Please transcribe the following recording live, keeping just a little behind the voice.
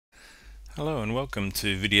Hello and welcome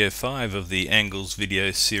to video 5 of the Angles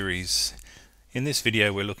video series. In this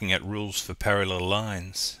video we're looking at rules for parallel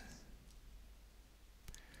lines.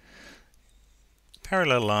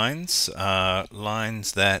 Parallel lines are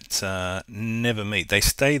lines that never meet. They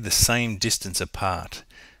stay the same distance apart.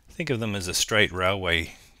 Think of them as a straight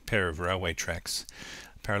pair of railway tracks.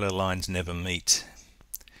 Parallel lines never meet.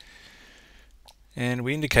 And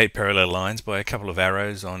we indicate parallel lines by a couple of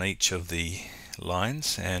arrows on each of the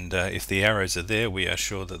lines, and if the arrows are there, we are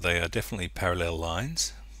sure that they are definitely parallel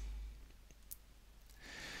lines.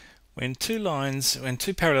 When two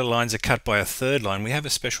parallel lines are cut by a third line, we have a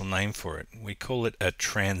special name for it. We call it a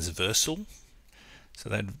transversal. So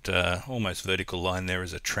that almost vertical line there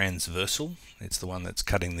is a transversal. It's the one that's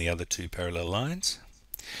cutting the other two parallel lines.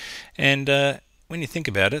 And when you think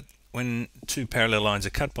about it, when two parallel lines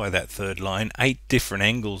are cut by that third line, 8 different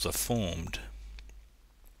angles are formed.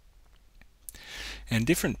 And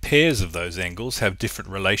different pairs of those angles have different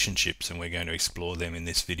relationships, and we're going to explore them in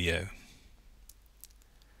this video.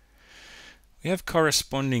 We have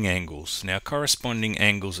corresponding angles. Now, corresponding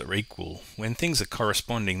angles are equal. When things are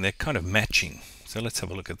corresponding, they're kind of matching. So let's have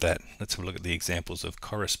a look at that. Let's have a look at the examples of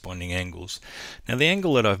corresponding angles. Now, the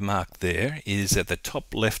angle that I've marked there is at the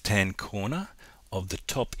top left-hand corner of the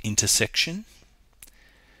top intersection.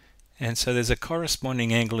 And so there's a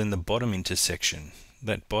corresponding angle in the bottom intersection.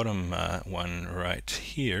 That bottom one right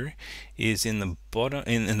here is in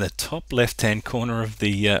the top left-hand corner of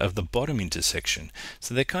the bottom intersection.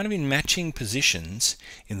 So they're kind of in matching positions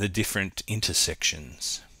in the different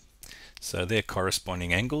intersections. So they're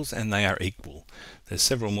corresponding angles, and they are equal. There's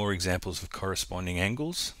several more examples of corresponding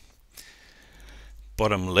angles.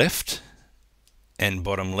 Bottom left and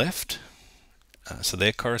bottom left. So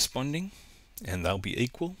they're corresponding, and they'll be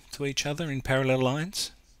equal to each other in parallel lines.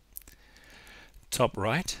 Top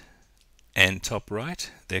right and top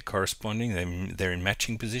right, they're corresponding, they're in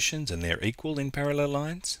matching positions and they're equal in parallel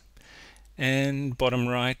lines. And bottom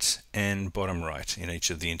right and bottom right in each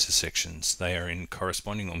of the intersections, they are in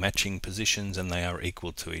corresponding or matching positions and they are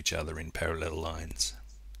equal to each other in parallel lines.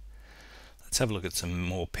 Let's have a look at some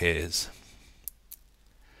more pairs.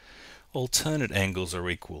 Alternate angles are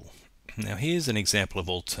equal. Now here's an example of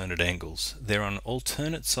alternate angles. They're on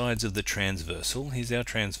alternate sides of the transversal. Here's our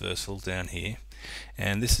transversal down here.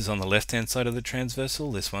 And this is on the left-hand side of the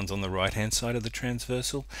transversal. This one's on the right-hand side of the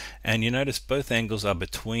transversal. And you notice both angles are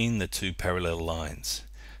between the two parallel lines.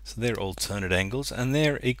 So they're alternate angles, and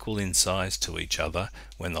they're equal in size to each other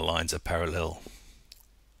when the lines are parallel.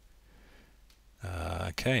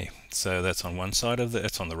 Okay, so that's on one side of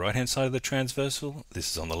that's on the right-hand side of the transversal.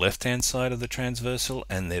 This is on the left-hand side of the transversal,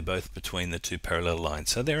 and they're both between the two parallel lines.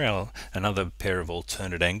 So they're another pair of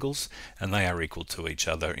alternate angles, and they are equal to each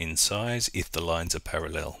other in size if the lines are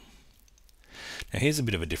parallel. Now here's a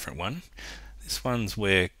bit of a different one. This one's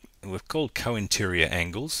where we've called co-interior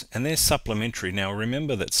angles, and they're supplementary. Now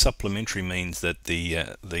remember that supplementary means that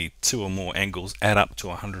the two or more angles add up to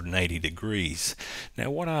 180 degrees.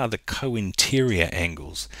 Now what are the co-interior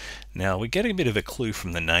angles? Now we get a bit of a clue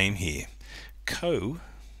from the name here. Co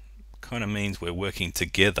kind of means we're working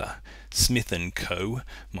together. Smith & Co.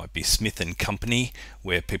 might be Smith & Company,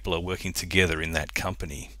 where people are working together in that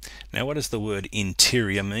company. Now what does the word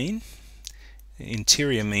interior mean?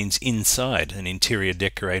 Interior means inside. An interior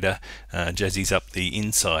decorator jazzies up the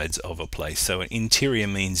insides of a place. So an interior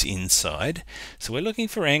means inside. So we're looking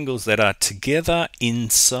for angles that are together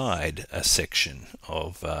inside a section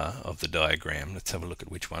of the diagram. Let's have a look at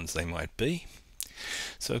which ones they might be.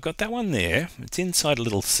 So we've got that one there. It's inside a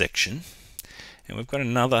little section. And we've got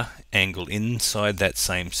another angle inside that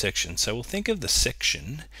same section. So we'll think of the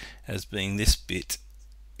section as being this bit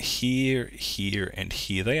here, here, and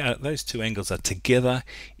here. Those two angles are together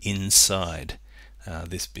inside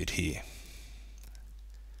this bit here.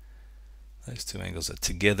 Those two angles are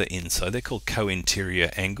together inside. They're called co-interior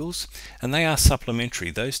angles, and they are supplementary.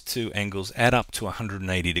 Those two angles add up to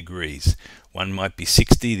 180 degrees. One might be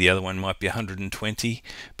 60, the other one might be 120,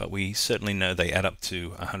 but we certainly know they add up to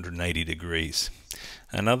 180 degrees.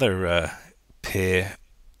 Another pair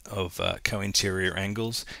of co-interior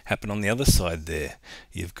angles happen on the other side there.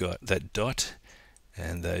 You've got that dot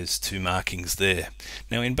and those two markings there.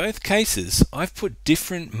 Now in both cases I've put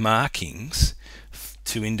different markings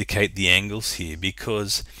to indicate the angles here,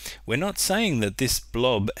 because we're not saying that this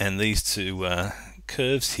blob and these two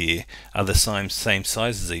curves here are the same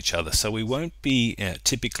size as each other, so we won't be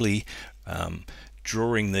typically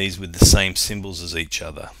drawing these with the same symbols as each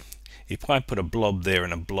other. If I put a blob there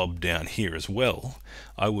and a blob down here as well,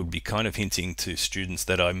 I would be kind of hinting to students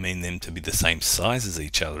that I mean them to be the same size as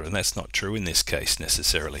each other, and that's not true in this case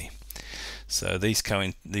necessarily. So these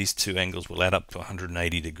two angles will add up to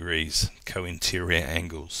 180 degrees, co-interior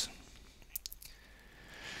angles.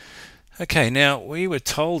 Okay, now we were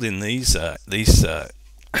told in these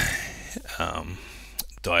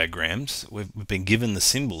diagrams, we've been given the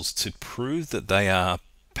symbols to prove that they are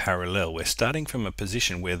parallel. We're starting from a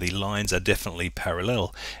position where the lines are definitely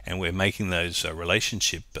parallel, and we're making those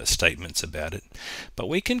relationship statements about it. But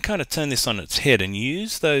we can kind of turn this on its head and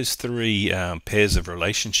use those three pairs of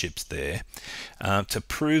relationships there to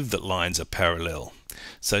prove that lines are parallel.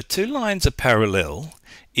 So two lines are parallel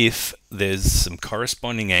if there's some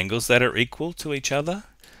corresponding angles that are equal to each other,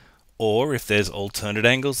 or if there's alternate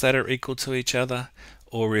angles that are equal to each other,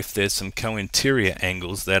 or if there's some co-interior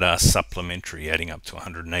angles that are supplementary, adding up to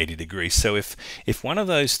 180 degrees. So if one of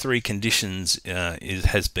those three conditions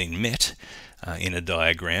has been met in a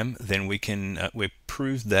diagram, then we've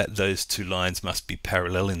proved that those two lines must be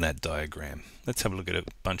parallel in that diagram. Let's have a look at a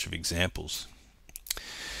bunch of examples.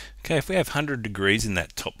 Okay, if we have 100 degrees in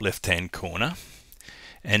that top left-hand corner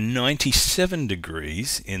and 97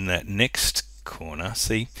 degrees in that next corner,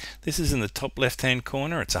 see, this is in the top left-hand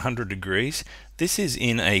corner, it's 100 degrees. This is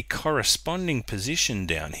in a corresponding position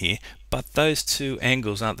down here, but those two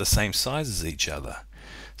angles aren't the same size as each other.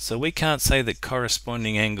 So we can't say that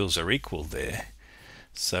corresponding angles are equal there.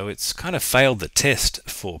 So it's kind of failed the test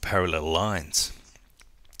for parallel lines.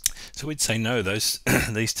 So we'd say no, these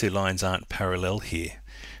two lines aren't parallel here.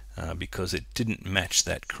 Because it didn't match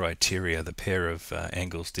that criteria. The pair of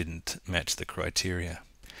angles didn't match the criteria.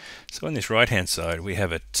 So on this right hand side we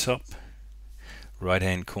have a top right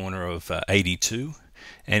hand corner of 82,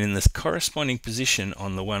 and in this corresponding position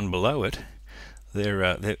on the one below it,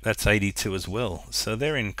 that's 82 as well. So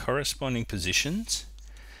they're in corresponding positions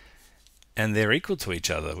and they're equal to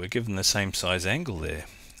each other. We're given the same size angle there.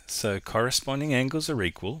 So corresponding angles are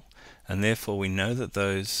equal, and therefore we know that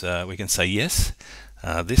those, we can say yes,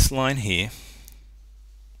 this line here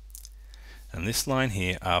and this line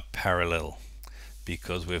here are parallel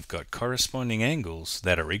because we've got corresponding angles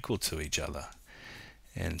that are equal to each other.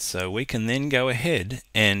 And so we can then go ahead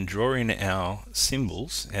and draw in our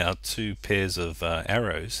symbols, our two pairs of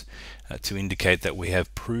arrows, to indicate that we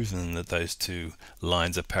have proven that those two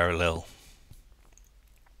lines are parallel.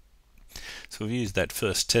 So we've used that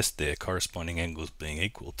first test there, corresponding angles being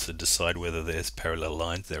equal, to decide whether there's parallel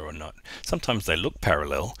lines there or not. Sometimes they look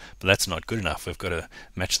parallel, but that's not good enough. We've got to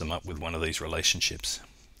match them up with one of these relationships.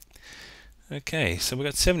 Okay, so we've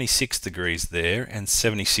got 76 degrees there and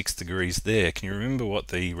 76 degrees there. Can you remember what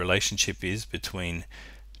the relationship is between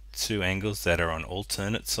two angles that are on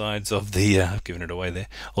alternate sides of the, I've given it away there,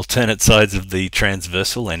 alternate sides of the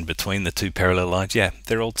transversal and between the two parallel lines? Yeah,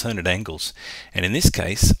 they're alternate angles. And in this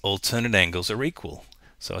case, alternate angles are equal.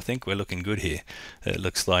 So I think we're looking good here. It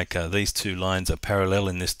looks like these two lines are parallel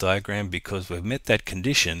in this diagram because we've met that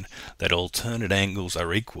condition that alternate angles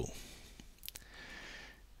are equal.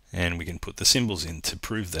 And we can put the symbols in to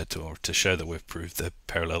prove that, or to show that we've proved the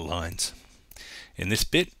parallel lines. In this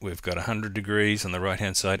bit we've got 100 degrees on the right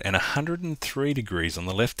hand side and 103 degrees on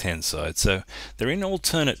the left hand side. So they're in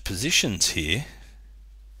alternate positions here,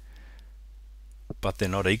 but they're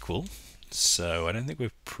not equal. So I don't think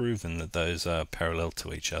we've proven that those are parallel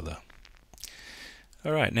to each other.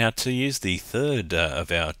 Alright, now to use the third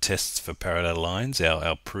of our tests for parallel lines,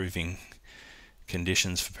 our proving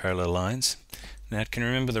conditions for parallel lines. Now can you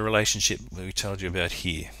remember the relationship we told you about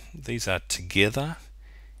here? These are together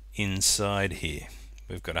inside here.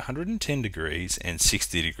 We've got 110 degrees and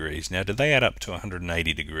 60 degrees. Now do they add up to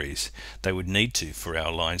 180 degrees? They would need to for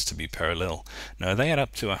our lines to be parallel. No, they add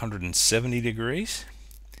up to 170 degrees.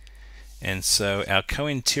 And so our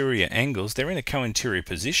co-interior angles, they're in a co-interior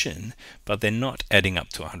position, but they're not adding up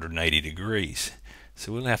to 180 degrees.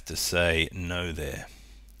 So we'll have to say no there.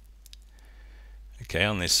 Okay,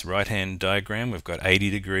 on this right hand diagram we've got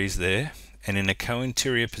 80 degrees there, and in a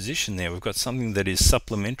co-interior position there we've got something that is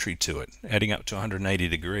supplementary to it, adding up to 180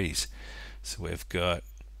 degrees. So we've got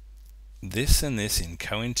this and this in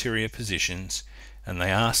co-interior positions, and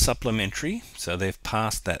they are supplementary, so they've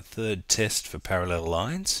passed that third test for parallel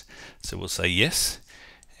lines. So we'll say yes,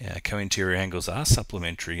 co-interior angles are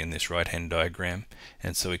supplementary in this right hand diagram,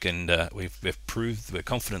 and so we can we've proved, we're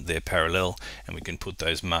confident they're parallel, and we can put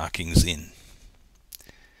those markings in.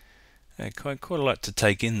 Quite a lot to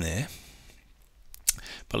take in there,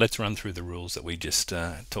 but let's run through the rules that we just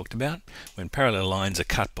talked about. When parallel lines are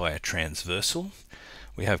cut by a transversal,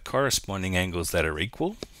 we have corresponding angles that are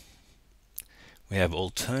equal, we have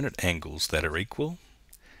alternate angles that are equal,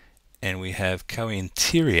 and we have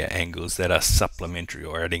co-interior angles that are supplementary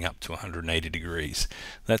or adding up to 180 degrees.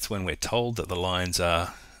 That's when we're told that the lines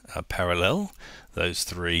are are parallel, those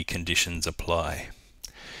three conditions apply.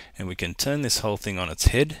 And we can turn this whole thing on its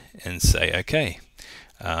head and say, okay,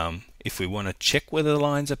 if we want to check whether the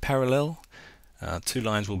lines are parallel, two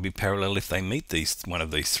lines will be parallel if they meet one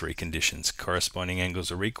of these three conditions. Corresponding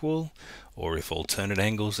angles are equal, or if alternate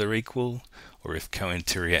angles are equal, or if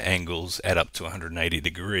co-interior angles add up to 180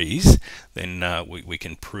 degrees, then we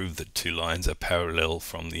can prove that two lines are parallel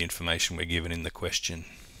from the information we're given in the question.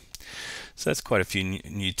 So that's quite a few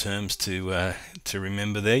new terms to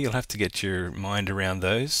remember there. You'll have to get your mind around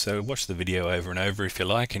those. So watch the video over and over if you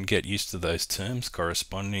like and get used to those terms: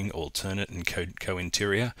 corresponding, alternate, and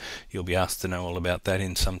co-interior. You'll be asked to know all about that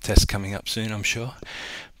in some tests coming up soon, I'm sure.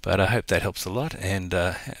 But I hope that helps a lot. And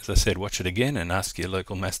as I said, watch it again and ask your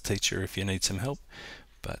local maths teacher if you need some help.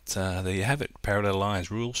 But there you have it, parallel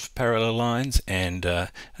lines, rules for parallel lines, and I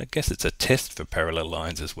guess it's a test for parallel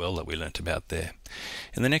lines as well that we learnt about there.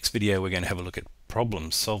 In the next video we're going to have a look at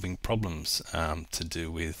problems, solving problems to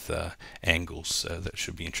do with angles, so that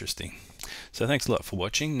should be interesting. So thanks a lot for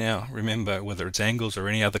watching. Now remember, whether it's angles or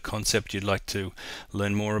any other concept you'd like to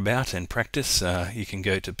learn more about and practice, you can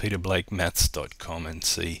go to peterblakemaths.com and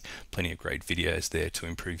see plenty of great videos there to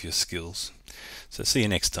improve your skills. So see you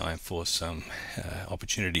next time for some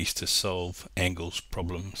opportunities to solve angles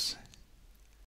problems.